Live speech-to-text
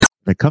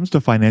When it comes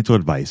to financial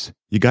advice,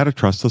 you got to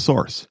trust the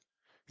source.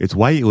 It's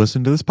why you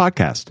listen to this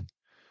podcast.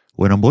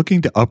 When I'm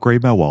looking to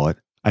upgrade my wallet,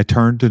 I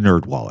turn to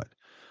NerdWallet.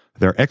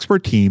 Their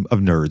expert team of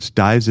nerds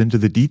dives into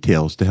the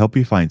details to help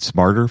you find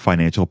smarter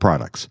financial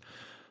products.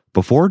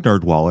 Before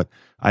NerdWallet,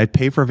 I'd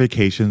pay for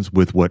vacations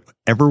with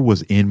whatever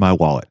was in my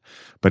wallet,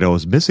 but I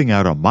was missing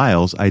out on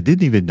miles I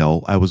didn't even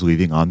know I was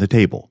leaving on the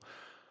table.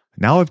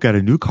 Now I've got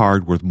a new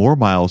card worth more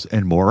miles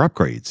and more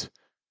upgrades.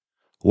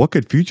 What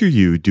could future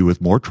you do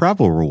with more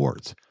travel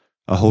rewards?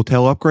 A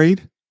hotel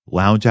upgrade?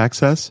 Lounge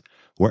access?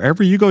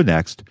 Wherever you go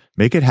next,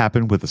 make it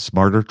happen with a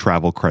smarter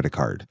travel credit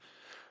card.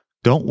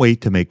 Don't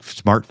wait to make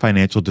smart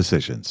financial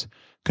decisions.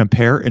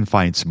 Compare and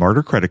find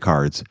smarter credit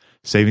cards,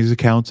 savings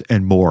accounts,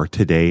 and more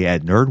today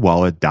at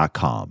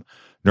nerdwallet.com.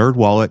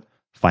 NerdWallet,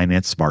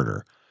 finance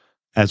smarter.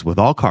 As with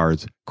all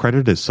cards,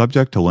 credit is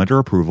subject to lender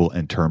approval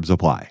and terms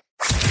apply.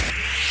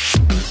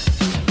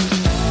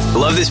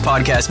 Love this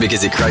podcast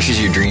because it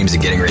crushes your dreams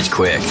of getting rich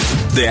quick.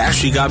 They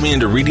actually got me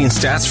into reading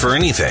stats for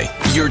anything.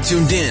 You're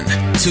tuned in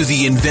to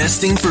the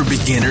Investing for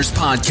Beginners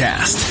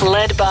podcast.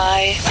 Led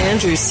by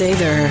Andrew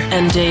Sather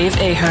and Dave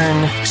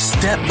Ahern.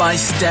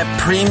 Step-by-step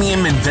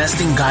premium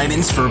investing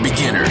guidance for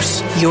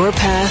beginners. Your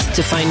path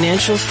to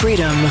financial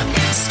freedom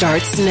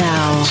starts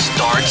now.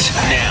 Starts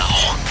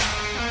now.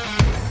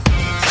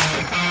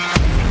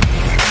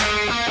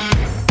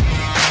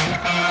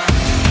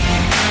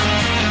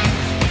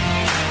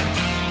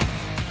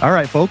 All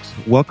right, folks,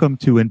 welcome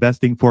to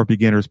Investing for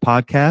Beginners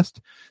podcast.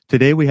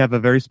 Today, we have a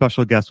very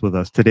special guest with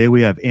us. Today,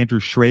 we have Andrew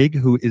Schrage,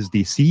 who is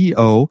the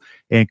CEO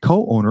and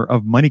co-owner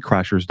of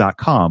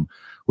moneycrashers.com,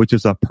 which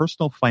is a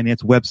personal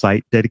finance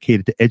website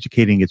dedicated to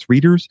educating its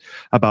readers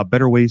about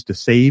better ways to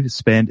save,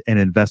 spend, and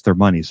invest their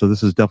money. So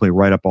this is definitely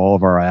right up all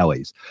of our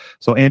alleys.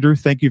 So Andrew,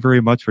 thank you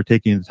very much for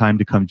taking the time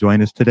to come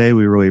join us today.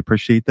 We really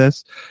appreciate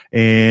this.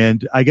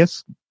 And I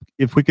guess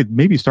if we could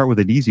maybe start with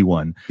an easy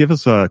one, give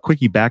us a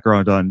quickie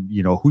background on,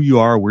 who you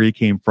are, where you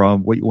came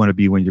from, what you want to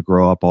be when you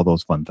grow up, all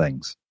those fun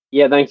things.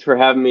 Yeah, thanks for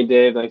having me,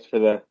 Dave. Thanks for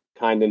the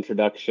kind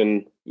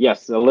introduction.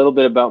 Yes, a little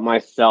bit about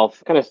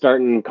myself. Kind of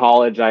starting in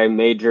college, I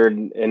majored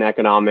in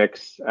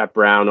economics at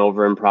Brown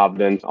over in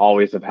Providence.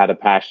 Always have had a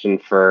passion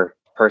for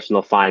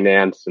personal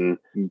finance and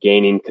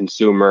gaining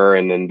consumer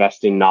and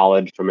investing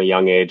knowledge from a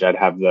young age. I'd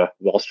have the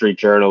Wall Street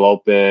Journal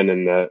open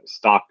and the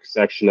stock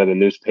section of the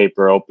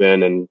newspaper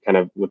open and kind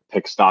of would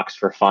pick stocks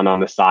for fun on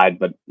the side,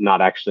 but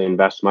not actually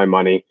invest my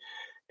money.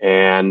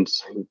 And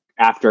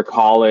after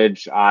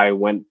college, I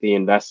went the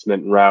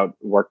investment route,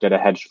 worked at a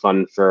hedge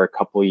fund for a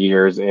couple of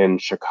years in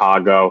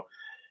Chicago,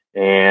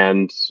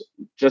 and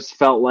just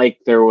felt like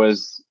there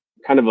was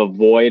kind of a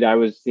void I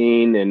was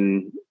seeing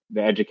in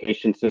the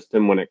education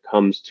system when it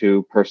comes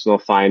to personal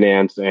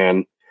finance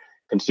and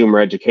consumer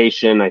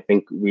education. I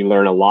think we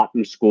learn a lot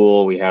in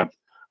school. We have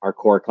our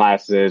core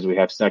classes, we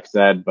have sex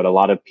ed, but a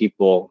lot of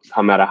people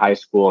come out of high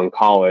school and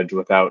college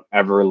without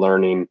ever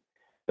learning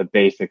the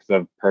basics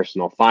of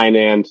personal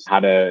finance,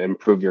 how to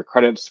improve your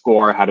credit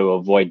score, how to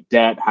avoid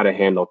debt, how to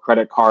handle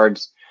credit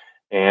cards.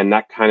 And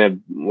that kind of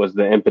was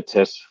the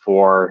impetus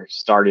for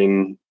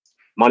starting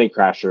Money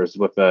Crashers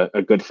with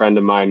a good friend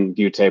of mine,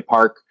 Butte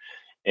Park.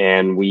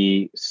 And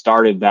we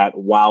started that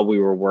while we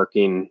were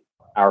working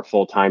our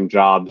full-time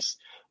jobs,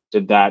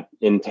 did that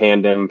in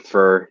tandem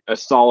for a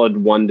solid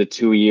 1 to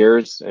 2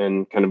 years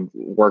and kind of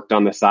worked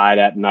on the side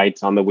at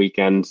nights, on the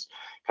weekends,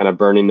 kind of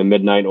burning the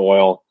midnight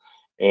oil,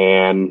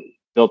 and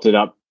built it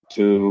up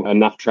to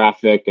enough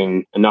traffic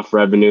and enough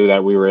revenue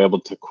that we were able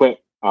to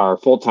quit our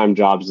full-time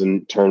jobs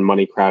and turn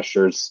Money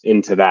Crashers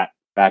into that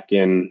back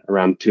in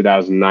around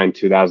 2009,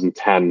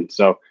 2010.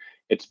 So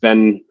it's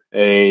been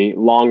a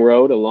long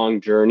road, a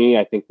long journey.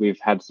 I think we've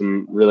had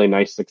some really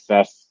nice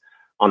success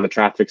on the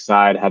traffic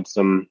side, had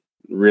some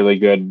really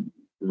good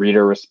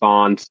reader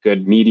response,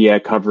 good media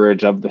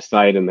coverage of the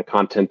site and the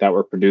content that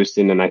we're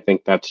producing. And I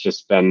think that's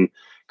just been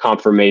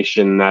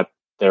confirmation that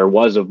there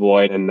was a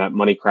void and that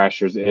Money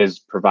Crashers is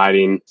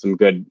providing some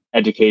good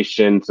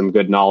education, some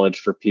good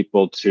knowledge for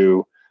people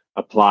to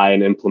apply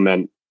and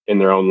implement in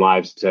their own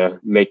lives to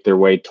make their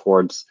way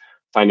towards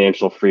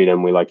financial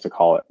freedom, we like to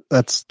call it.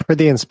 That's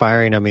pretty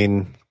inspiring. I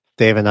mean,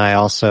 Dave and I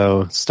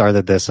also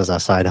started this as a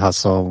side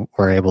hustle.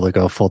 We're able to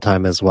go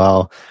full-time as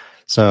well.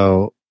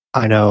 So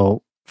I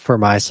know for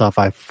myself,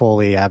 I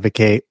fully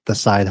advocate the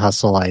side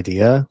hustle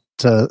idea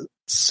to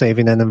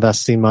saving and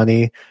investing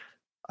money.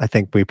 I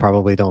think we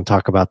probably don't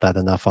talk about that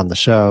enough on the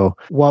show.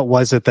 What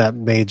was it that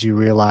made you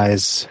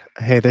realize,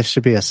 hey, this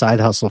should be a side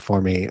hustle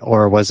for me?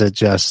 Or was it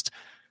just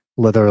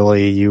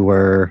literally you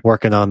were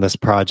working on this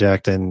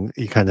project and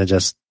you kind of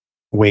just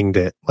winged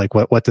it? Like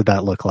what did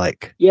that look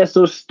like? Yeah,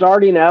 so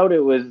starting out,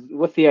 it was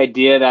with the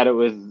idea that it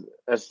was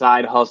a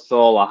side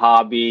hustle, a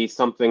hobby,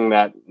 something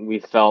that we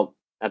felt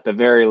at the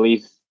very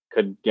least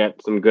could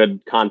get some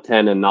good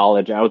content and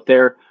knowledge out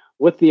there,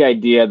 with the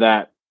idea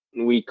that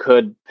we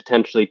could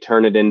potentially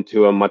turn it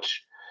into a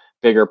much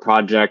bigger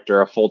project or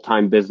a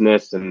full-time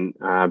business and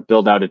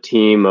build out a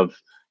team of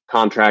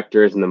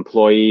contractors and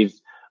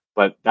employees.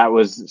 But that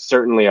was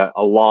certainly a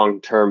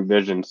long-term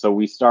vision. So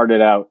we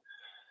started out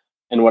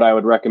And what I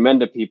would recommend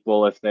to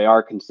people if they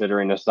are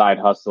considering a side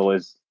hustle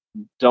is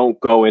don't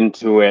go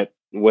into it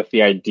with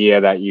the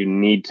idea that you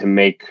need to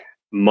make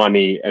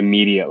money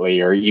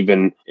immediately or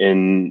even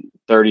in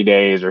 30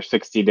 days or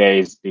 60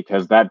 days,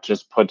 because that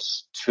just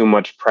puts too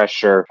much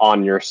pressure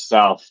on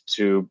yourself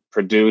to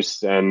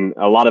produce. And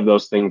a lot of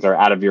those things are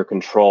out of your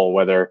control,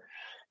 whether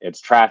it's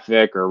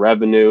traffic or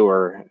revenue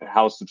or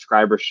how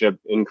subscribership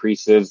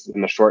increases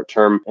in the short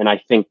term. And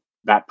I think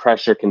that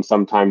pressure can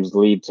sometimes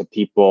lead to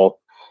people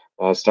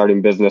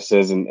starting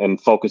businesses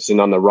and focusing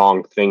on the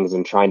wrong things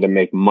and trying to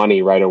make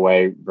money right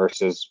away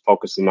versus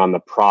focusing on the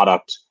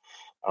product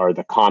or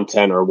the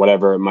content or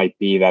whatever it might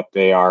be that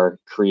they are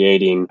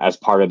creating as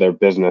part of their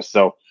business.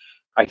 So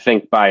I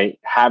think by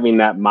having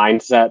that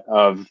mindset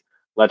of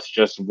let's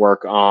just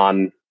work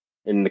on,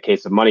 in the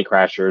case of Money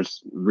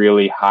Crashers,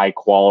 really high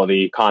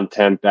quality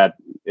content that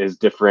is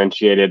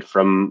differentiated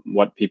from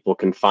what people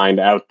can find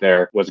out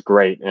there was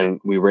great.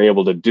 And we were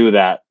able to do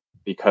that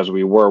because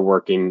we were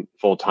working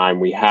full time.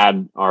 We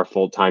had our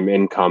full-time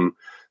income.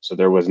 So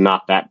there was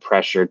not that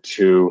pressure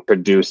to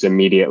produce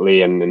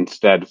immediately and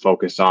instead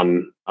focus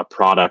on a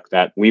product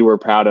that we were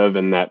proud of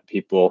and that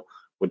people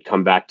would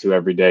come back to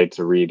every day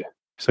to read.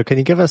 So can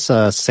you give us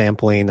a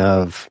sampling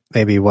of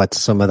maybe what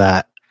some of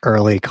that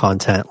early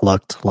content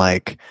looked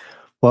like?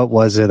 What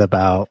was it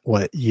about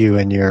what you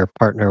and your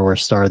partner were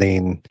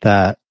starting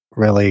that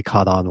really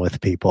caught on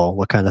with people?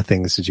 What kind of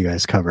things did you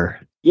guys cover?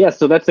 Yeah,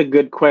 so that's a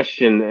good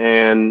question.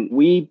 And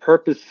we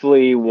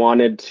purposefully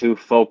wanted to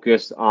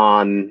focus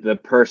on the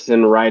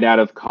person right out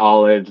of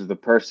college, the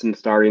person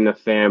starting a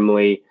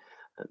family,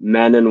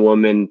 men and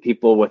women,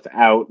 people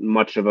without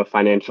much of a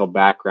financial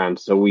background.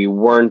 So we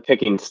weren't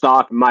picking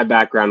stock. My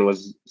background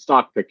was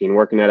stock picking,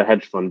 working at a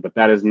hedge fund, but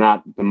that is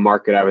not the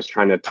market I was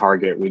trying to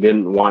target. We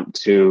didn't want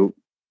to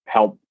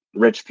help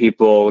rich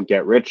people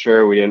get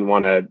richer. We didn't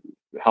want to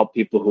help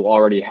people who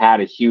already had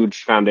a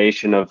huge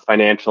foundation of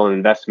financial and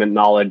investment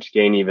knowledge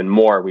gain even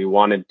more. We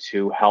wanted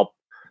to help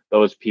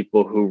those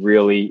people who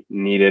really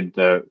needed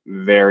the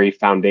very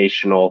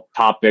foundational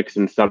topics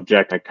and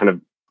subject I kind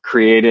of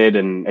created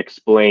and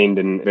explained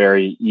in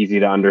very easy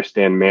to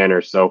understand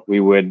manner. So we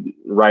would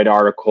write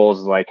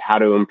articles like how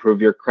to improve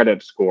your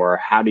credit score,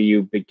 how do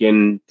you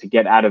begin to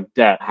get out of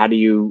debt, how do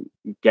you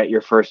get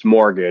your first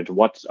mortgage,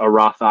 what's a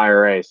Roth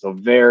IRA. So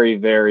very,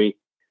 very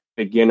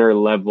beginner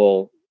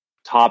level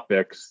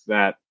topics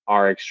that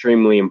are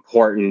extremely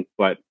important,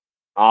 but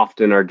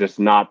often are just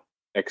not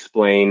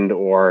explained,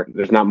 or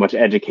there's not much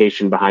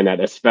education behind that,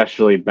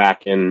 especially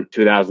back in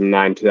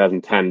 2009,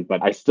 2010.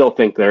 But I still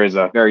think there is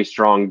a very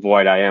strong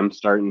void. I am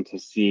starting to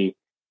see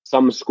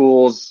some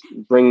schools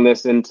bring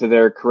this into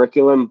their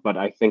curriculum, but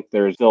I think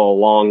there's still a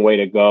long way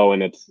to go.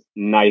 And it's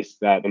nice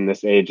that in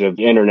this age of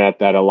the internet,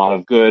 that a lot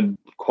of good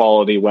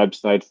quality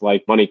websites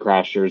like Money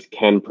Crashers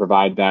can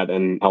provide that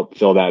and help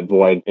fill that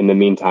void in the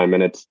meantime.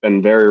 And it's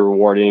been very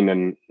rewarding,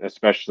 and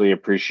especially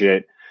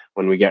appreciate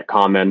when we get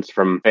comments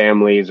from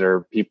families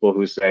or people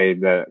who say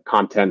the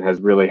content has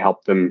really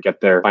helped them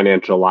get their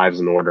financial lives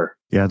in order.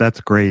 Yeah,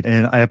 that's great.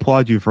 And I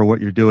applaud you for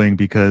what you're doing,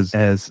 because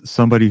as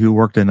somebody who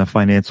worked in the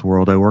finance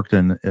world, I worked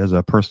as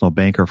a personal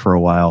banker for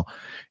a while,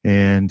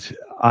 and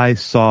I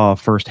saw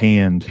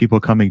firsthand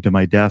people coming to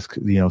my desk,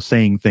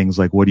 saying things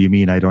like, what do you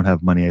mean I don't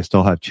have money? I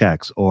still have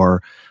checks,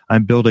 or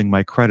I'm building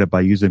my credit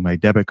by using my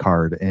debit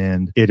card.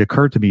 And it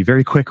occurred to me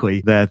very quickly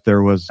that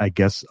there was, I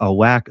guess, a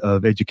lack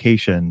of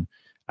education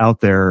out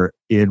there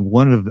in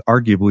one of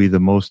arguably the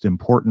most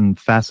important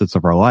facets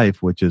of our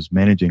life, which is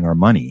managing our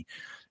money.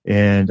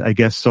 And I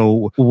guess,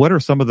 so what are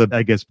some of the,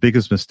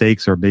 biggest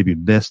mistakes or maybe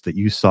myths that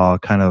you saw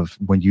kind of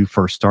when you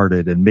first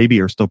started and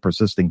maybe are still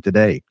persisting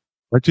today?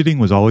 Budgeting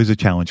was always a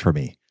challenge for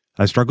me.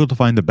 I struggled to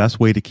find the best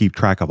way to keep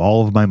track of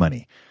all of my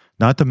money,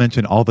 not to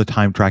mention all the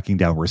time tracking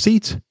down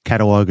receipts,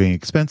 cataloging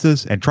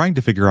expenses, and trying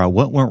to figure out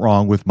what went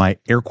wrong with my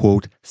air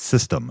quote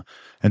system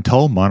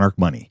until Monarch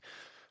Money.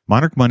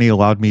 Monarch Money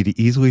allowed me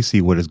to easily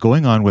see what is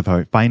going on with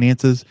my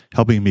finances,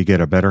 helping me get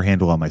a better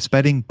handle on my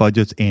spending,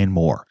 budgets, and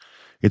more.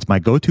 It's my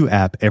go-to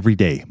app every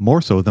day, more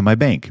so than my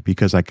bank,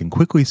 because I can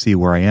quickly see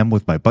where I am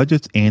with my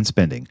budgets and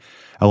spending,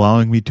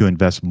 allowing me to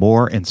invest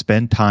more and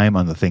spend time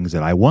on the things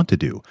that I want to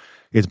do.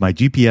 It's my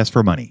GPS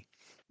for money.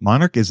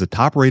 Monarch is the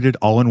top-rated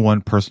all-in-one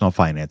personal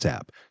finance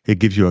app. It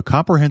gives you a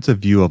comprehensive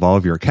view of all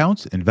of your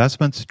accounts,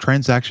 investments,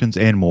 transactions,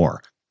 and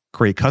more.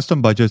 Create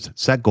custom budgets,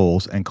 set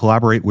goals, and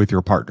collaborate with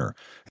your partner.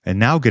 And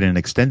now get an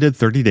extended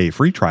 30-day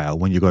free trial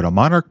when you go to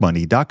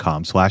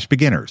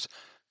monarchmoney.com/beginners.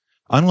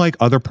 Unlike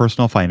other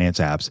personal finance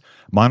apps,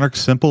 Monarch's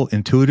simple,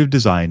 intuitive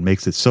design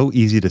makes it so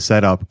easy to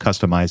set up,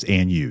 customize,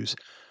 and use.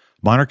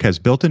 Monarch has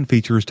built-in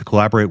features to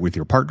collaborate with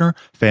your partner,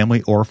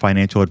 family, or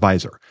financial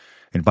advisor.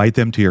 Invite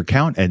them to your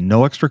account at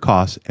no extra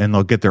cost, and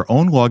they'll get their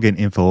own login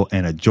info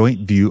and a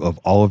joint view of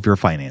all of your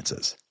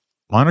finances.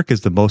 Monarch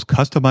is the most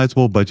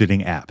customizable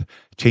budgeting app.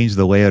 Change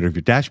the layout of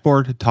your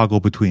dashboard, toggle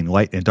between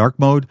light and dark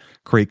mode,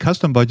 create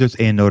custom budgets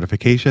and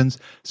notifications,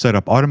 set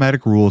up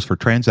automatic rules for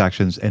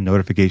transactions and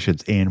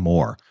notifications, and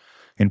more.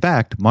 In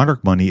fact,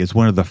 Monarch Money is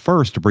one of the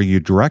first to bring you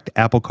direct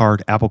Apple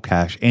Card, Apple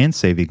Cash, and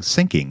savings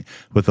syncing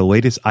with the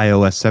latest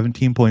iOS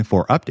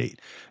 17.4 update.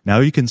 Now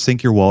you can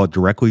sync your wallet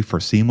directly for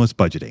seamless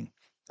budgeting.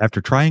 After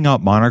trying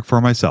out Monarch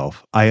for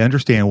myself, I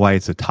understand why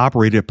it's a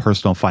top-rated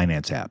personal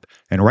finance app.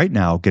 And right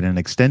now, get an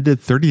extended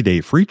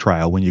 30-day free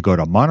trial when you go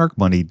to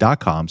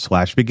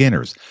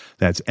monarchmoney.com/beginners.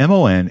 That's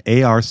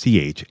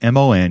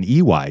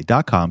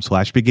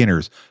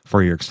monarchmoney.com/beginners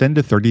for your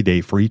extended 30-day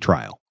free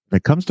trial. When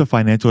it comes to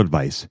financial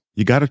advice,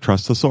 you got to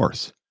trust the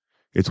source.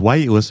 It's why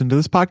you listen to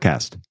this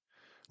podcast.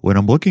 When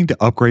I'm looking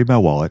to upgrade my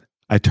wallet,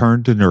 I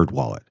turn to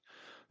NerdWallet.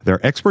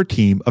 Their expert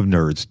team of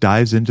nerds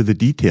dives into the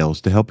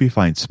details to help you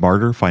find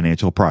smarter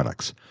financial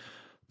products.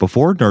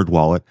 Before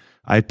NerdWallet,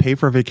 I'd pay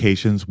for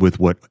vacations with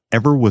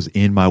whatever was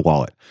in my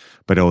wallet,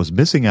 but I was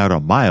missing out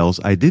on miles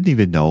I didn't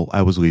even know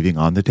I was leaving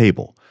on the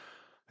table.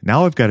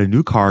 Now I've got a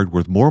new card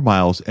with more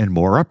miles and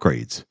more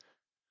upgrades.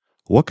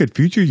 What could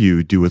future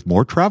you do with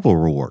more travel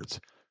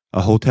rewards?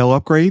 A hotel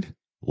upgrade?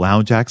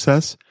 Lounge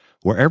access?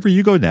 Wherever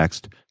you go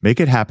next, make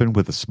it happen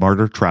with a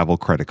smarter travel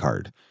credit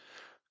card.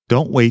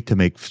 Don't wait to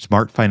make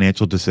smart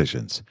financial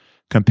decisions.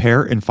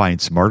 Compare and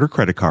find smarter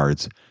credit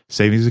cards,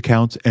 savings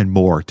accounts, and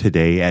more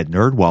today at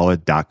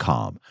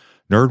nerdwallet.com.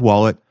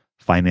 NerdWallet,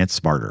 finance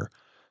smarter.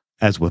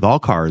 As with all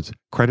cards,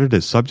 credit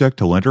is subject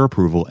to lender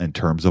approval and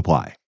terms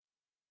apply.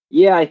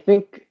 Yeah, I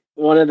think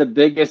one of the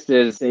biggest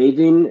is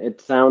saving. It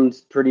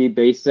sounds pretty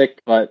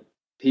basic, but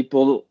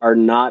people are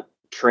not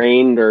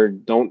trained or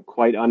don't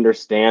quite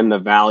understand the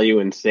value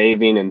in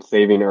saving and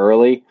saving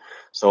early.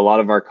 So a lot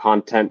of our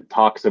content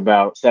talks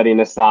about setting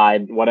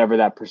aside whatever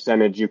that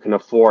percentage you can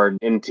afford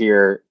into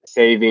your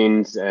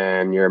savings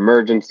and your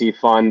emergency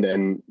fund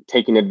and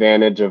taking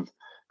advantage of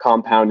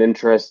compound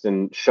interest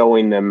and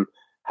showing them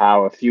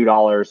how a few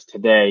dollars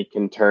today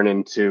can turn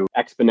into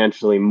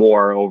exponentially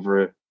more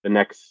over the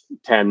next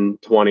 10,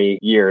 20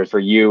 years for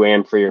you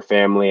and for your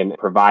family and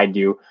provide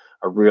you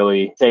a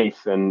really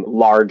safe and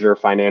larger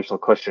financial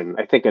cushion.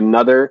 I think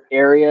another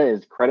area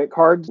is credit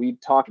cards. We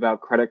talk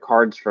about credit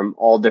cards from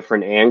all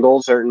different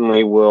angles.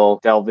 Certainly we'll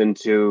delve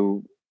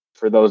into,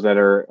 for those that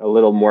are a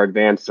little more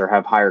advanced or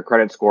have higher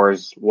credit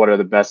scores, what are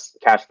the best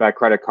cashback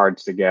credit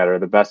cards to get or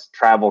the best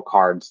travel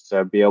cards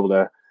to be able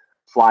to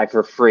fly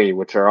for free,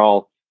 which are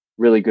all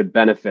really good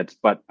benefits.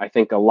 But I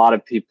think a lot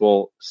of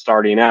people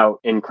starting out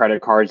in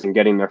credit cards and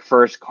getting their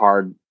first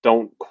card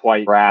don't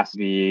quite grasp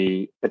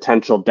the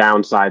potential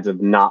downsides of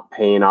not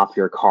paying off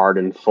your card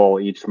in full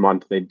each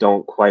month. They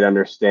don't quite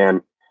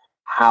understand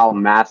how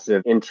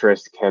massive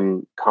interest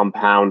can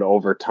compound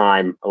over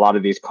time. A lot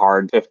of these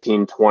cards,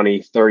 15,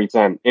 20,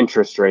 30%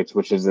 interest rates,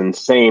 which is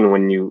insane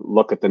when you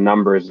look at the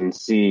numbers and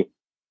see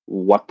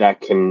what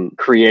that can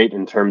create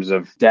in terms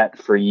of debt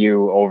for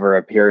you over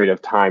a period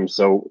of time.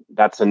 So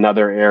that's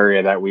another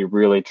area that we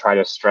really try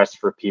to stress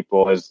for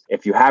people is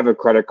if you have a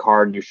credit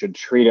card, you should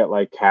treat it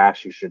like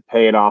cash. You should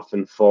pay it off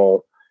in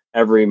full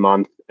every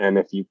month. And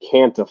if you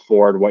can't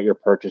afford what you're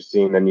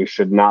purchasing, then you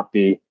should not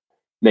be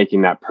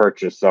making that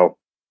purchase. So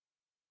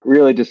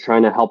really just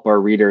trying to help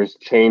our readers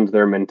change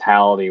their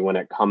mentality when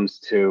it comes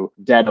to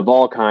debt of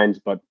all kinds,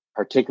 but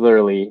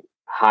particularly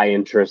high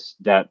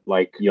interest debt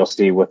like you'll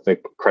see with the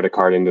credit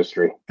card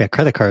industry. Yeah,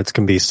 credit cards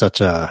can be such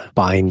a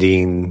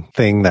binding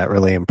thing that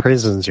really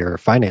imprisons your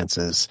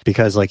finances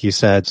because, like you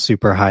said,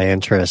 super high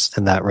interest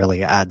and that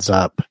really adds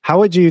up. How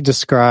would you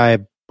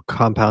describe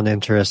compound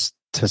interest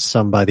to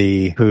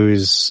somebody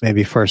who's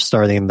maybe first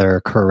starting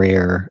their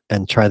career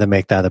and try to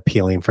make that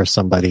appealing for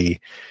somebody?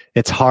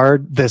 It's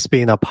hard, this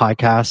being a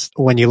podcast.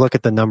 When you look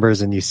at the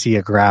numbers and you see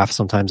a graph,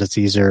 sometimes it's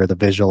easier to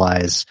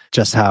visualize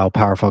just how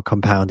powerful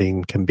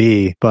compounding can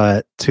be.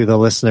 But to the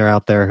listener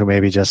out there who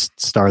maybe just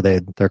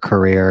started their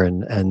career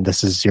and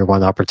this is your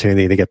one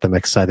opportunity to get them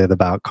excited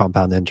about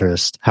compound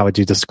interest, how would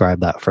you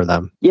describe that for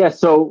them? Yeah,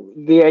 so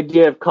the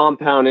idea of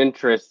compound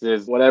interest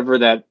is whatever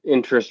that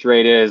interest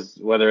rate is,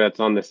 whether that's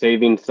on the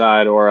savings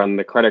side or on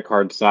the credit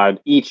card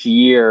side, each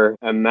year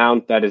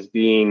amount that is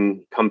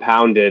being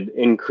compounded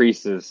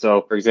increases.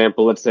 So for example,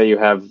 let's say you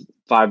have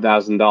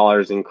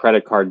 $5,000 in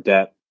credit card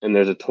debt and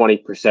there's a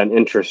 20%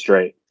 interest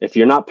rate. If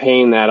you're not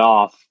paying that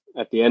off,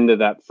 at the end of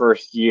that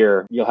first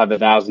year, you'll have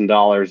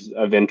 $1,000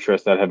 of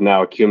interest that have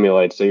now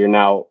accumulated. So you're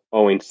now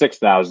owing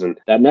 $6,000.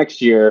 That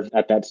next year,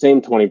 at that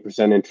same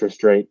 20%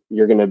 interest rate,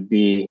 you're going to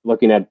be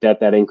looking at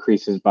debt that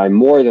increases by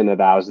more than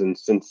 $1,000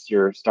 since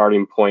your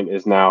starting point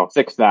is now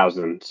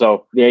 $6,000.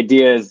 So the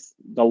idea is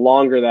the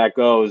longer that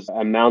goes,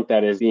 amount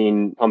that is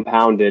being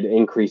compounded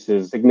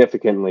increases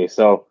significantly.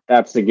 So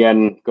that's,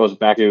 again, goes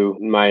back to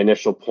my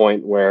initial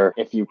point where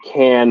if you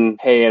can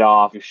pay it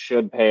off, you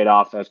should pay it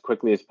off as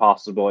quickly as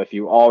possible. If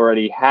you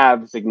already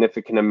have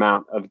significant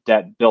amount of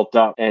debt built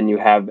up and you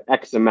have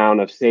X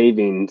amount of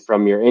savings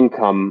from your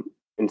income,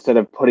 instead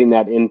of putting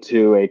that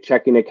into a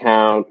checking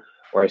account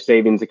or a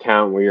savings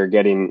account where you're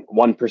getting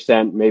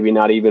 1%, maybe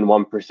not even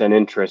 1%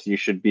 interest, you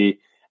should be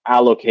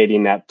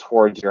allocating that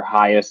towards your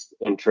highest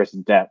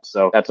interest debt.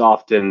 So that's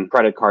often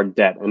credit card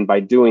debt. And by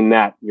doing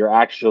that, you're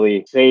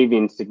actually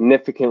saving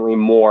significantly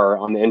more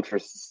on the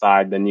interest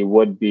side than you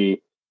would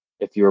be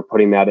if you were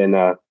putting that in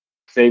a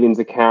savings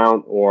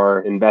account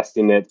or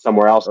investing it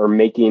somewhere else or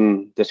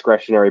making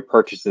discretionary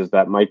purchases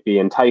that might be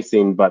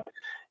enticing, but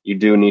you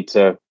do need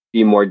to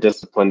be more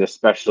disciplined,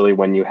 especially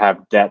when you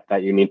have debt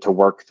that you need to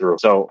work through.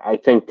 So I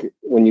think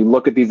when you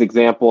look at these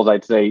examples,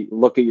 I'd say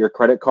look at your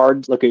credit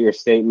cards, look at your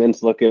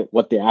statements, look at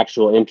what the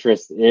actual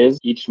interest is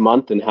each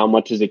month and how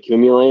much is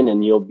accumulating,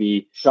 and you'll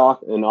be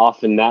shocked. And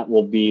often that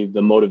will be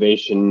the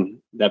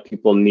motivation that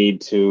people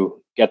need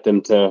to get them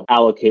to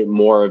allocate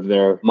more of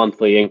their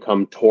monthly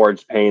income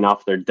towards paying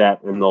off their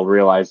debt. And they'll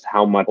realize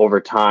how much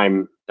over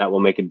time that will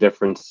make a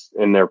difference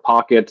in their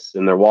pockets,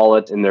 in their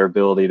wallet, in their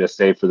ability to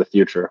save for the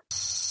future.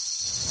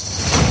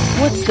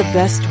 What's the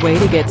best way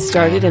to get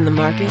started in the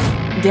market?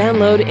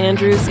 Download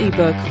Andrew's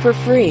ebook for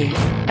free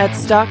at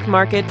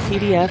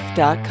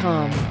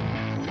stockmarketpdf.com.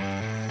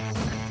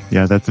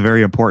 Yeah, that's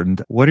very important.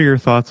 What are your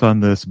thoughts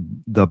on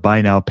the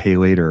buy now, pay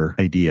later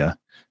idea?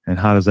 And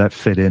how does that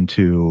fit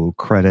into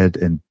credit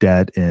and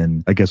debt?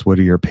 And I guess, what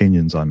are your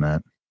opinions on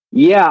that?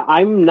 Yeah,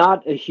 I'm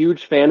not a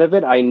huge fan of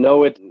it. I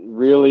know it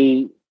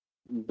really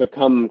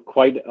become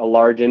quite a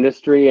large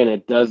industry, and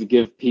it does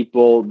give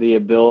people the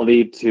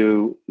ability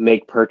to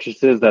make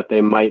purchases that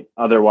they might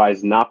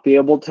otherwise not be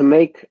able to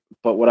make.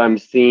 But what I'm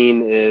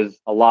seeing is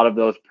a lot of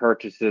those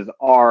purchases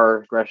are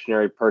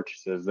discretionary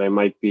purchases. They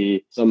might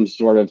be some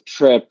sort of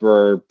trip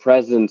or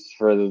presents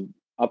for the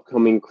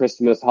upcoming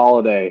Christmas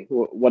holiday,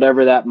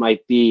 whatever that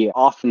might be.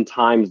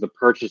 Oftentimes the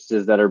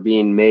purchases that are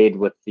being made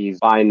with these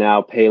buy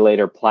now, pay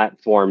later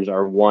platforms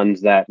are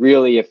ones that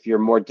really, if you're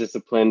more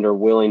disciplined or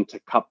willing to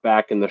cut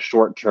back in the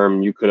short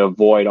term, you could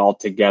avoid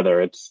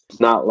altogether. It's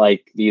not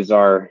like these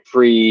are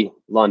free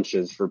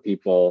lunches for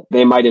people.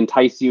 They might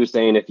entice you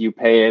saying if you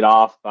pay it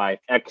off by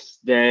X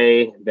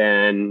day,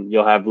 then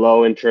you'll have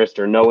low interest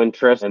or no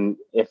interest. And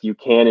if you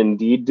can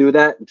indeed do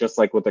that, just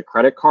like with a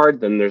credit card,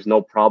 then there's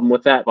no problem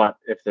with that. But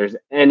if there's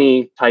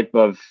any type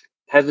of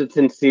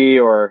hesitancy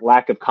or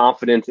lack of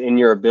confidence in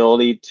your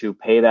ability to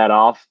pay that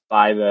off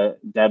by the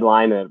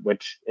deadline at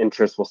which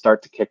interest will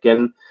start to kick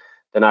in,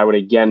 then I would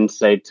again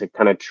say to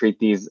kind of treat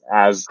these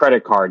as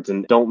credit cards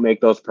and don't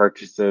make those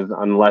purchases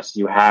unless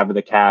you have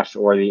the cash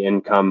or the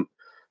income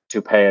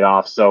to pay it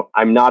off. So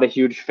I'm not a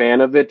huge fan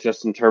of it,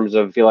 just in terms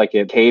of feel like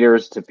it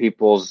caters to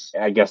people's,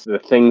 I guess, the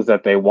things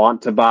that they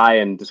want to buy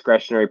and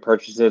discretionary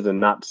purchases, and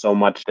not so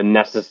much the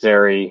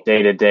necessary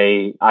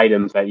day-to-day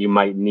items that you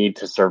might need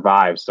to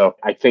survive. So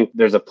I think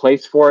there's a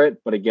place for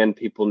it, but again,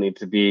 people need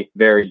to be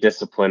very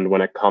disciplined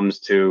when it comes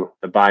to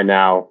the buy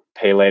now,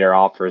 pay later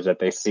offers that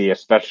they see,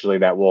 especially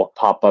that will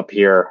pop up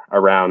here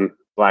around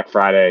Black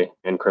Friday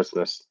and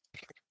Christmas.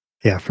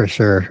 Yeah, for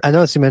sure. I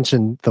noticed you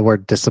mentioned the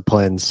word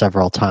discipline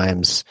several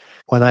times.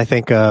 When I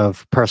think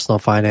of personal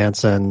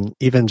finance and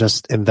even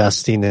just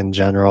investing in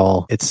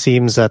general, it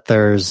seems that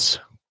there's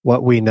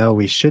what we know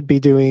we should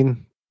be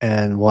doing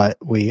and what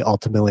we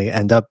ultimately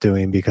end up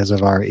doing because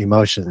of our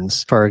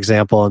emotions. For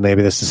example, and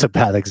maybe this is a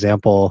bad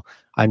example,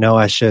 I know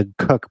I should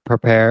cook,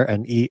 prepare,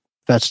 and eat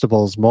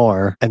vegetables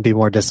more and be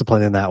more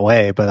disciplined in that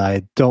way, but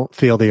I don't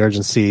feel the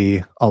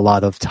urgency a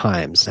lot of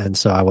times. And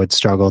so I would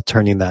struggle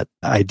turning that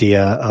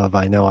idea of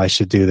I know I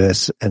should do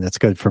this and it's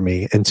good for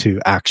me into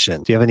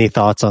action. Do you have any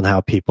thoughts on how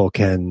people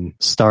can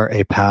start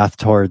a path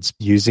towards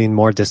using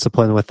more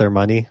discipline with their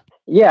money?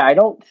 Yeah, I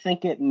don't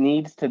think it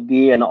needs to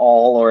be an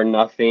all or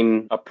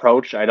nothing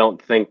approach. I don't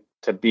think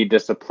to be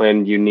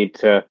disciplined, you need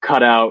to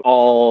cut out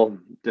all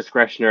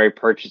discretionary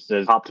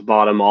purchases, top to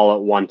bottom, all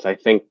at once. I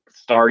think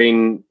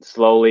starting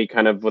slowly,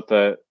 kind of with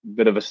a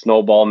bit of a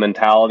snowball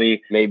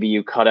mentality, maybe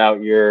you cut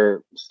out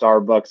your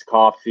Starbucks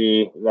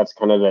coffee. That's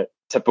kind of the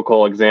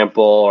typical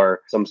example,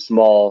 or some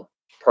small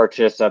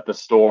purchase at the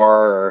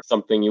store, or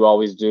something you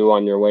always do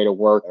on your way to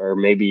work. Or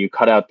maybe you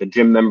cut out the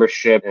gym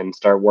membership and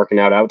start working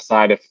out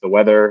outside if the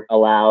weather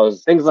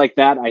allows. Things like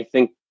that, I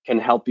think, can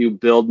help you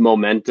build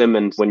momentum.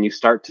 And when you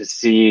start to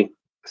see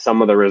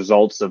some of the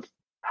results of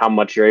how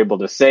much you're able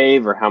to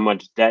save or how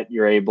much debt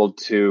you're able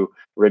to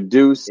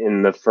reduce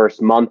in the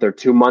first month or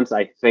 2 months,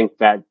 I think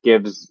that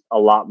gives a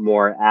lot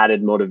more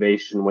added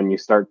motivation when you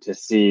start to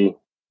see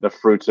the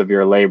fruits of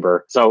your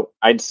labor. So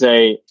I'd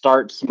say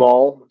start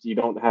small. You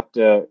don't have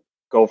to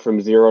go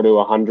from 0 to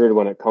 100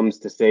 when it comes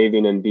to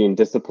saving and being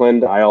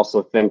disciplined. I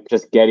also think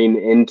just getting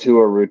into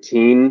a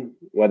routine,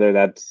 whether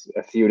that's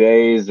a few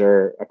days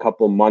or a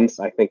couple months,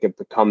 I think it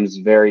becomes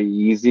very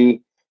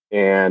easy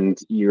and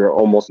you're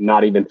almost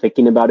not even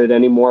thinking about it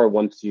anymore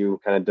once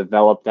you kind of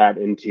develop that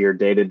into your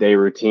day-to-day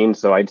routine.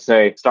 So I'd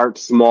say start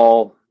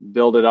small,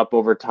 build it up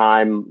over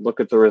time, look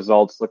at the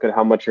results, look at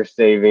how much you're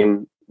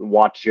saving,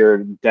 watch your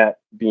debt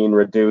being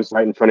reduced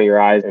right in front of your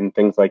eyes, and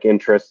things like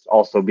interest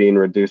also being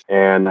reduced.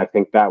 And I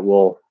think that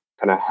will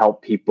kind of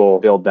help people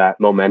build that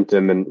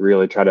momentum and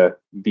really try to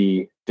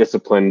be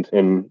disciplined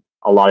in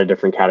a lot of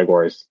different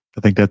categories. I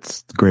think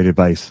that's great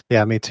advice.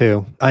 Yeah, me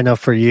too. I know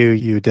for you,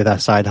 you did a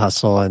side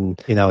hustle and,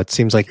 it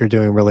seems like you're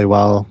doing really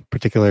well,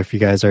 particularly if you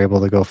guys are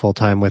able to go full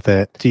time with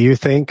it. Do you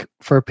think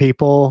for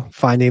people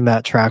finding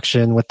that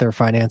traction with their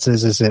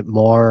finances, is it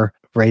more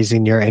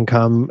raising your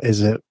income?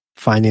 Is it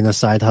finding a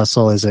side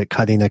hustle? Is it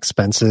cutting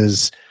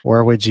expenses?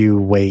 Where would you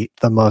weight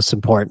the most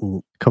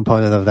important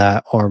component of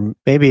that? Or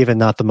maybe even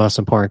not the most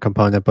important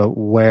component, but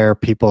where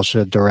people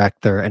should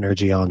direct their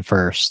energy on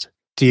first?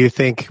 Do you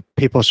think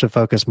people should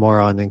focus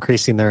more on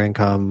increasing their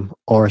income,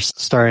 or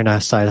starting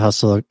a side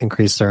hustle,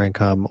 increase their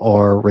income,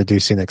 or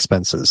reducing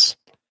expenses?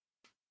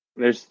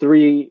 There's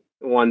three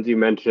ones you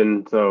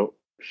mentioned. So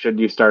should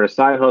you start a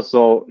side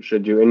hustle?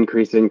 Should you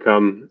increase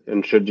income?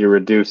 And should you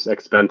reduce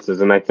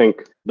expenses? And I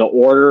think the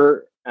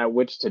order at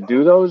which to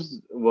do those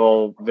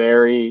will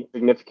vary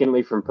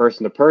significantly from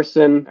person to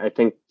person. I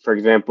think, for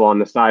example, on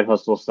the side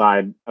hustle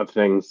side of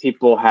things,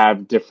 people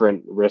have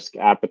different risk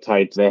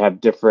appetites. They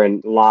have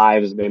different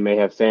lives. They may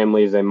have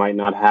families. They might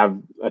not have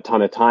a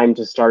ton of time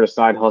to start a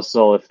side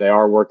hustle if they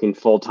are working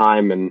full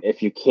time. And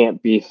if you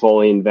can't be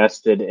fully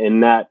invested in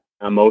that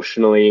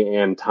emotionally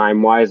and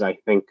time wise, I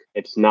think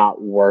it's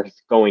not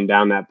worth going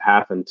down that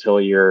path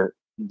until you're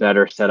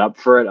better set up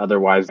for it.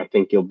 Otherwise, I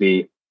think you'll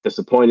be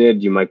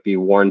disappointed. You might be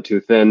worn too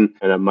thin,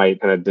 and it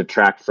might kind of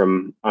detract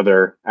from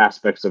other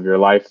aspects of your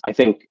life. I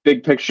think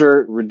big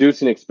picture,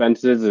 reducing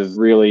expenses is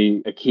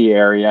really a key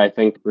area. I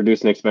think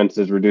reducing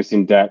expenses,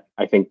 reducing debt,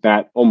 I think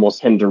that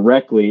almost can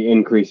directly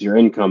increase your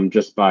income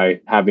just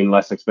by having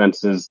less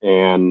expenses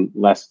and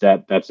less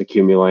debt that's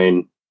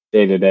accumulating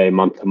day to day,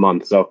 month to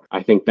month. So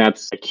I think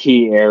that's a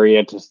key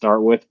area to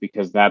start with,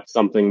 because that's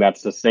something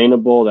that's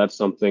sustainable. That's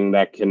something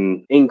that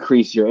can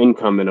increase your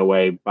income in a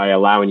way by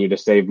allowing you to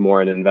save more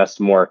and invest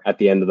more at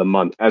the end of the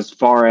month. As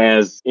far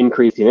as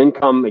increasing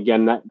income,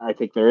 again, I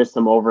think there is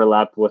some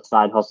overlap with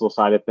side hustle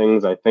side of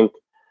things. I think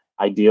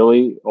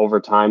ideally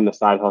over time, the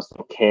side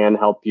hustle can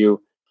help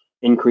you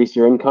increase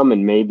your income,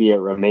 and maybe it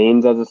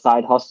remains as a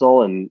side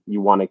hustle and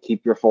you want to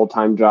keep your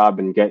full-time job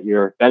and get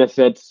your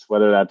benefits,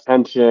 whether that's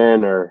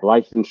pension or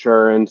life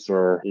insurance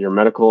or your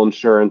medical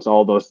insurance,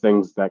 all those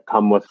things that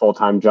come with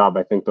full-time job.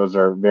 I think those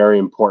are very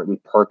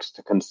important perks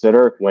to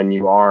consider when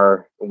you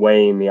are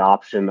weighing the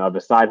option of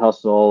a side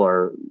hustle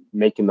or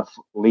making the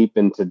leap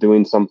into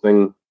doing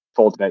something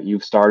full that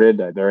you've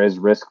started. There is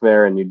risk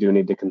there, and you do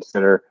need to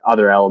consider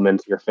other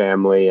elements, your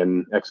family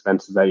and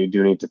expenses that you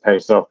do need to pay.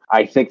 So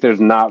I think there's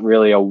not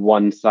really a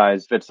one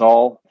size fits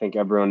all. I think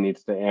everyone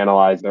needs to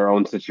analyze their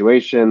own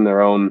situation,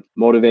 their own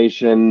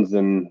motivations,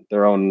 and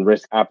their own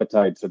risk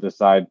appetite to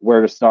decide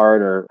where to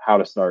start or how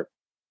to start.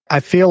 I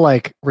feel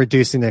like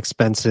reducing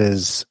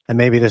expenses, and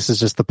maybe this is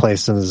just the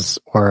places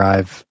where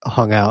I've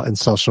hung out in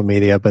social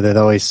media, but it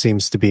always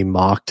seems to be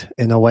mocked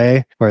in a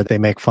way where they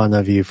make fun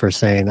of you for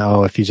saying,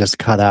 oh, if you just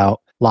cut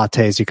out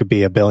lattes, you could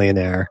be a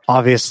billionaire.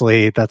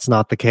 Obviously, that's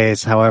not the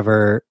case.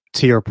 However,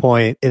 to your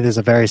point, it is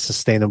a very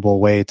sustainable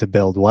way to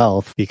build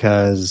wealth,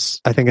 because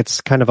I think it's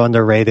kind of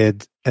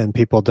underrated and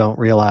people don't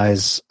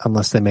realize,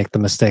 unless they make the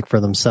mistake for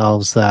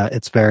themselves, that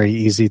it's very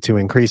easy to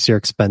increase your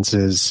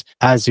expenses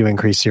as you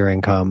increase your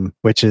income,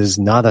 which is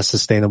not a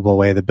sustainable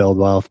way to build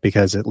wealth,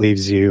 because it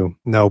leaves you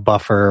no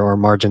buffer or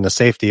margin of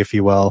safety, if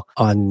you will,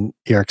 on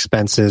your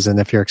expenses. And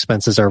if your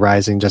expenses are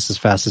rising just as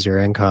fast as your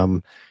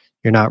income,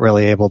 you're not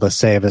really able to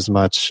save as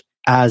much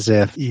as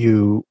if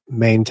you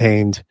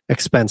maintained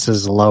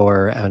expenses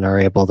lower and are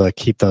able to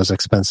keep those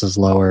expenses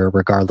lower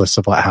regardless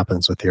of what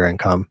happens with your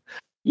income.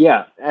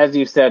 Yeah, as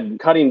you said,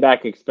 cutting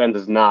back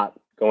expenses is not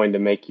going to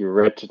make you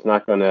rich. It's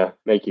not going to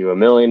make you a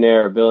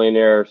millionaire, a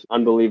billionaire,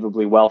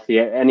 unbelievably wealthy,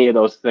 any of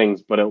those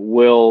things, but it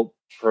will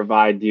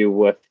provide you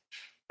with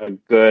a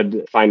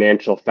good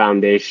financial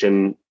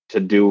foundation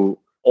to do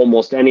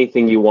almost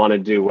anything you want to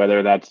do,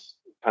 whether that's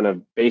kind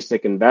of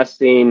basic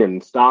investing in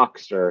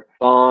stocks or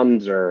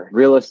bonds or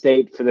real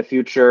estate for the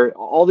future.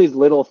 All these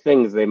little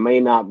things, they may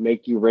not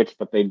make you rich,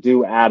 but they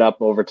do add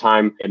up over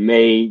time. It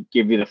may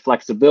give you the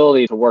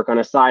flexibility to work on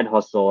a side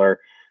hustle or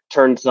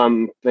turn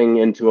something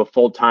into a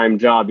full-time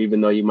job,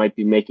 even though you might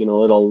be making a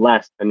little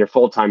less than your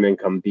full-time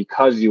income,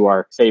 because you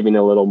are saving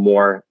a little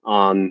more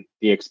on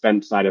the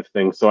expense side of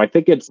things. So I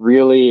think it's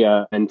really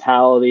a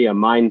mentality, a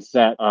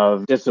mindset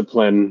of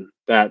discipline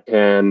that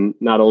can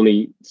not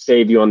only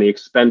save you on the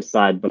expense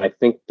side, but I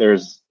think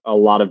there's a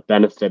lot of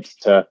benefits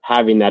to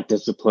having that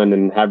discipline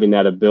and having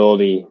that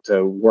ability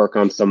to work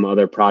on some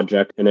other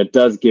project. And it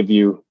does give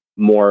you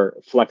more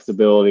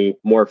flexibility,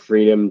 more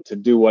freedom to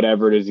do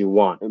whatever it is you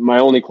want. My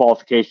only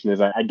qualification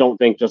is I don't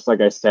think, just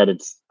like I said,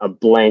 it's a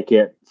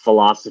blanket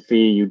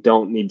philosophy. You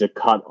don't need to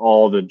cut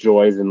all the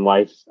joys in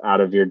life out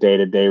of your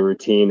day-to-day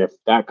routine. If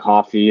that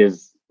coffee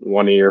is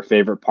one of your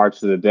favorite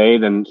parts of the day,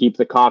 then keep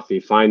the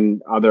coffee.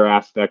 Find other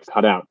aspects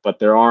cut out. But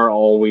there are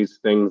always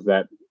things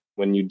that,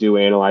 when you do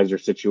analyze your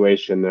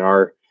situation, there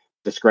are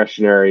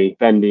discretionary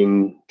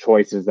spending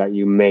choices that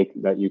you make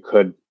that you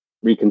could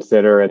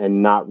reconsider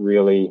and not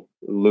really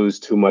lose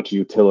too much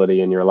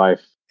utility in your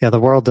life. Yeah, the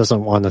world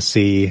doesn't want to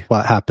see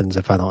what happens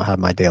if I don't have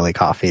my daily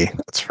coffee.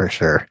 That's for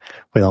sure.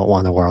 We don't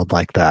want a world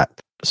like that.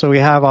 So we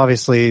have,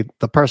 obviously,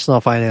 the personal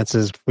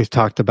finances we've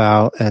talked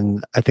about,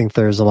 and I think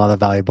there's a lot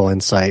of valuable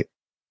insight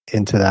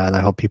into that, and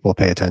I hope people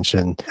pay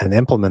attention and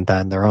implement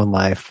that in their own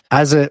life.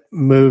 As it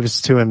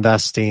moves to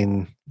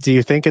investing, Do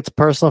you think it's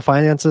personal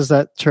finances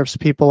that trips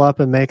people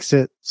up and makes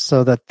it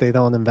so that they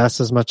don't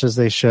invest as much as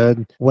they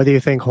should? What do you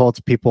think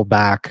holds people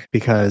back?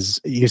 Because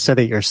you said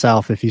it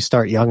yourself, if you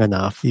start young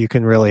enough, you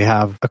can really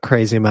have a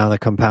crazy amount of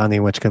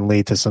compounding, which can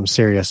lead to some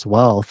serious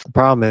wealth. The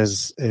problem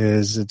is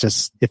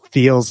it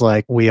feels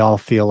like we all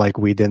feel like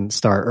we didn't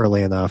start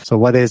early enough. So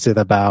what is it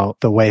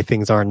about the way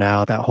things are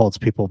now that holds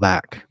people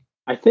back?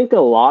 I think a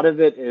lot of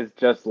it is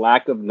just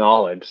lack of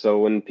knowledge. So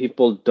when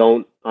people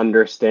don't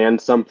understand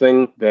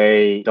something,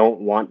 they don't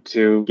want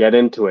to get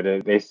into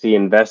it. They see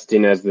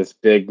investing as this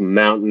big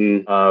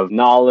mountain of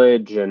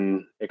knowledge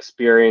and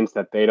experience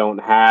that they don't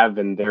have,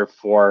 and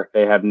therefore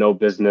they have no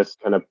business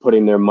kind of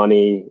putting their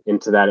money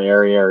into that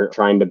area or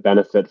trying to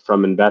benefit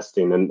from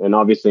investing. And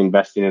obviously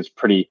investing is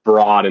pretty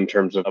broad in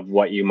terms of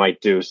what you might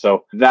do.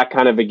 So that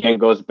kind of, again,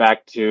 goes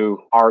back to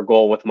our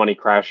goal with Money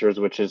Crashers,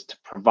 which is to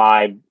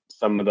provide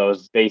some of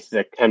those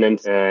basic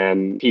tenets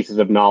and pieces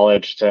of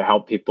knowledge to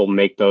help people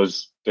make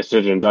those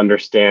decisions,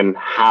 understand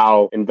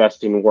how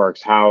investing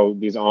works, how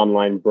these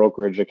online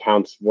brokerage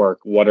accounts work,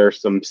 what are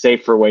some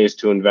safer ways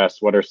to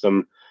invest, what are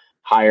some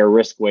higher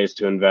risk ways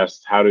to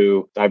invest, how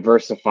to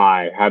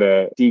diversify, how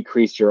to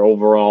decrease your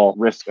overall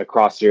risk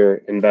across your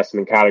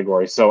investment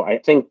categories. So I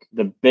think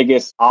the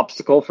biggest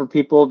obstacle for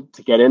people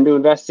to get into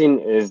investing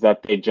is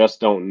that they just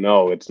don't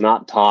know. It's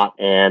not taught,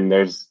 and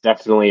there's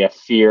definitely a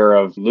fear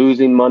of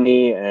losing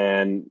money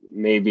and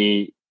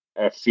maybe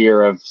a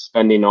fear of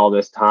spending all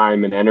this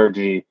time and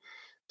energy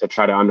to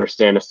try to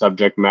understand a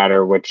subject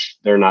matter which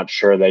they're not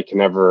sure they can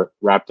ever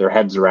wrap their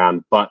heads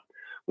around. But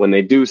when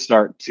they do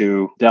start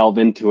to delve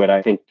into it,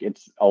 I think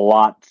it's a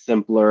lot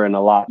simpler and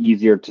a lot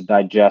easier to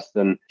digest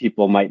than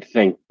people might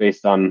think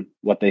based on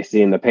what they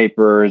see in the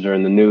papers or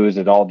in the news.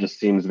 It all just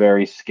seems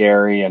very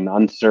scary and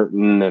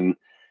uncertain. And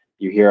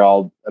you hear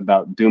all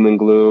about doom and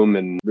gloom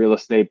and real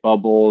estate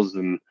bubbles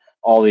and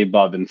all the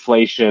above,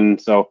 inflation.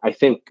 So I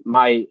think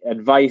my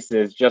advice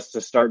is just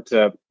to start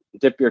to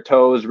dip your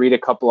toes, read a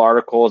couple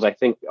articles. I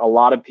think a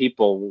lot of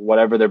people,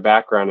 whatever their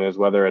background is,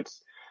 whether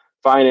it's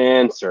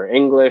finance or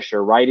English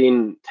or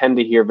writing, tend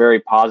to hear very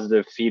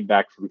positive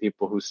feedback from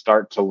people who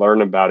start to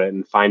learn about it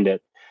and find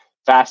it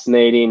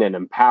fascinating and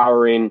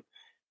empowering.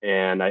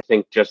 And I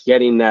think just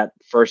getting that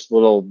first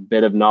little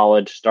bit of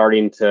knowledge,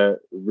 starting to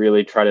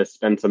really try to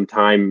spend some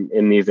time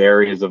in these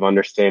areas of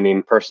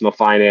understanding personal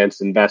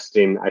finance,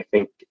 investing, I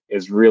think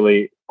is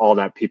really all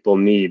that people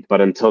need. But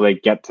until they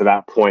get to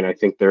that point, I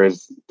think there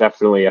is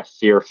definitely a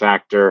fear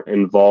factor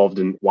involved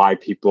in why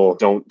people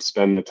don't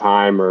spend the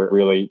time or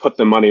really put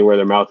the money where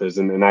their mouth is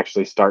and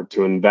actually start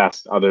to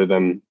invest other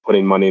than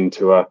putting money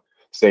into a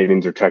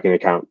savings or checking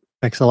account.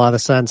 Makes a lot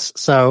of sense.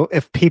 So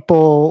if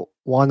people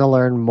want to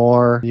learn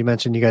more, you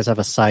mentioned you guys have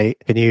a site.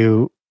 Can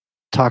you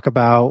talk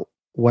about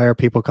where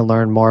people can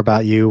learn more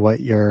about you, what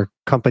your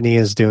company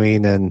is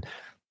doing, and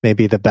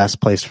maybe the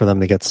best place for them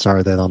to get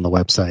started on the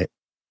website?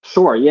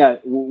 Sure. Yeah.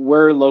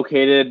 We're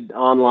located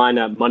online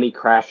at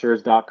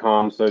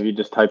moneycrashers.com. So if you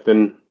just type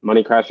in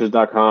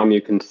moneycrashers.com,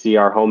 you can see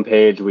our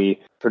homepage. We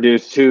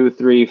produce 2,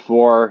 3,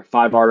 4,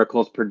 5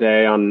 articles per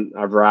day on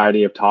a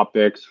variety of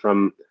topics,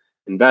 from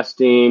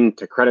investing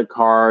to credit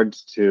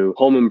cards to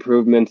home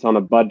improvements on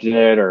a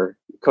budget or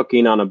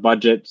cooking on a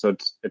budget. So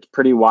it's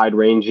pretty wide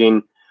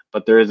ranging,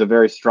 but there is a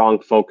very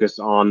strong focus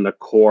on the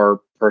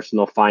core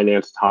personal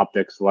finance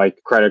topics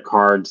like credit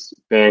cards,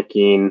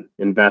 banking,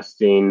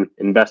 investing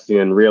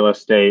in real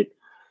estate.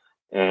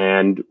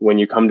 And when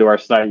you come to our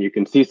site, you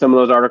can see some of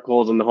those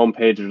articles on the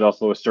homepage. There's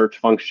also a search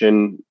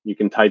function. You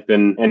can type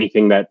in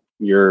anything that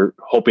you're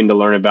hoping to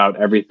learn about.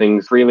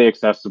 Everything's freely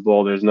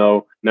accessible. There's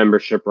no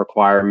membership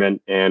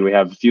requirement. And we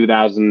have a few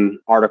thousand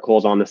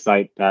articles on the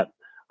site that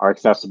are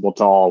accessible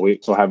to all. We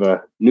also have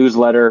a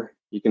newsletter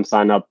you can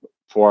sign up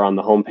for on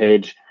the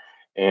homepage.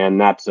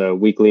 And that's a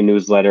weekly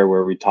newsletter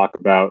where we talk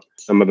about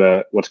some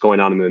of what's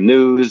going on in the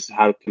news.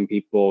 How can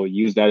people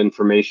use that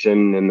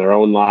information in their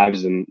own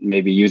lives and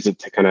maybe use it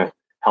to kind of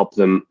help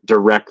them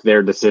direct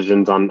their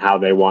decisions on how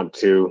they want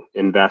to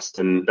invest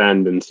and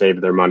spend and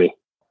save their money.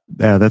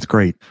 Yeah, that's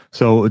great.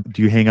 So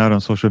do you hang out on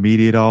social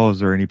media at all? Is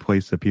there any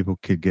place that people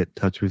could get in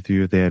touch with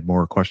you if they had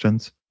more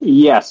questions?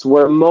 Yes,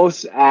 we're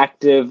most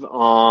active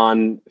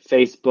on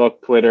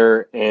Facebook,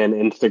 Twitter, and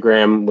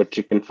Instagram, which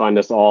you can find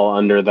us all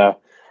under the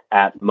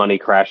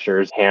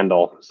 @MoneyCrashers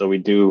handle. So we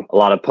do a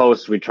lot of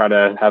posts. We try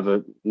to have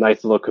a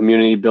nice little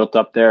community built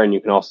up there, and you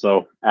can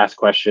also ask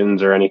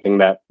questions or anything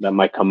that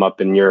might come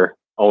up in your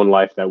own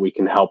life that we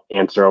can help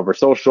answer over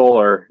social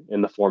or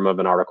in the form of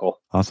an article.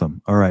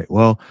 Awesome. All right.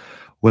 Well,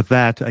 with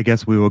that, I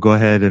guess we will go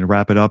ahead and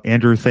wrap it up.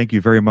 Andrew, thank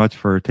you very much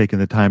for taking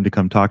the time to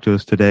come talk to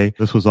us today.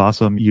 This was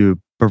awesome. You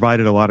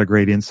provided a lot of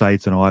great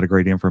insights and a lot of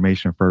great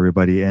information for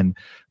everybody. And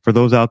for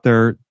those out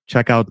there,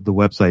 check out the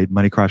website,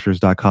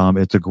 moneycrashers.com.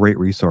 It's a great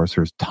resource.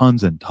 There's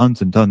tons and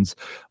tons and tons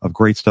of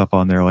great stuff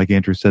on there. Like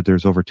Andrew said,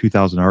 there's over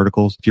 2,000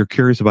 articles. If you're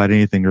curious about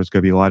anything, there's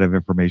going to be a lot of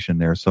information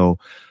there. So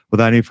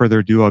without any further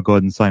ado, I'll go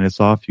ahead and sign us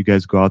off. You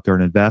guys go out there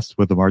and invest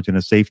with a margin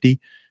of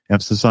safety.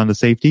 Emphasis on the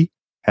safety.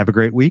 Have a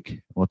great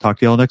week. We'll talk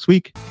to you all next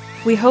week.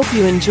 We hope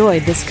you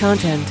enjoyed this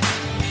content.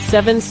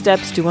 7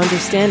 Steps to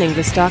Understanding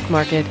the Stock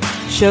Market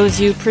shows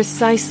you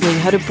precisely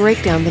how to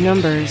break down the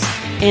numbers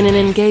in an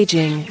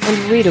engaging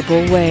and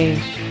readable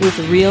way with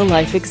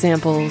real-life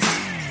examples.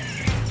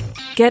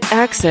 Get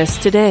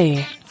access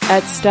today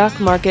at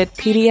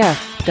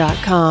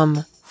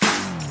stockmarketpdf.com.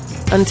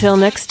 Until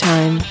next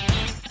time,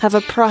 have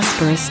a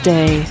prosperous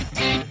day.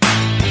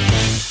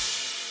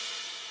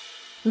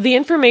 The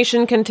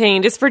information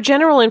contained is for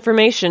general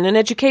information and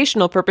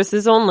educational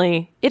purposes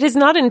only. It is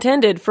not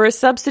intended for a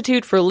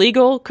substitute for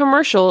legal,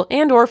 commercial,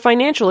 and/or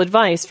financial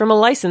advice from a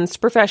licensed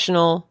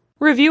professional.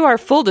 Review our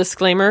full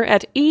disclaimer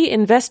at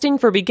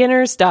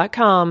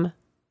einvestingforbeginners.com.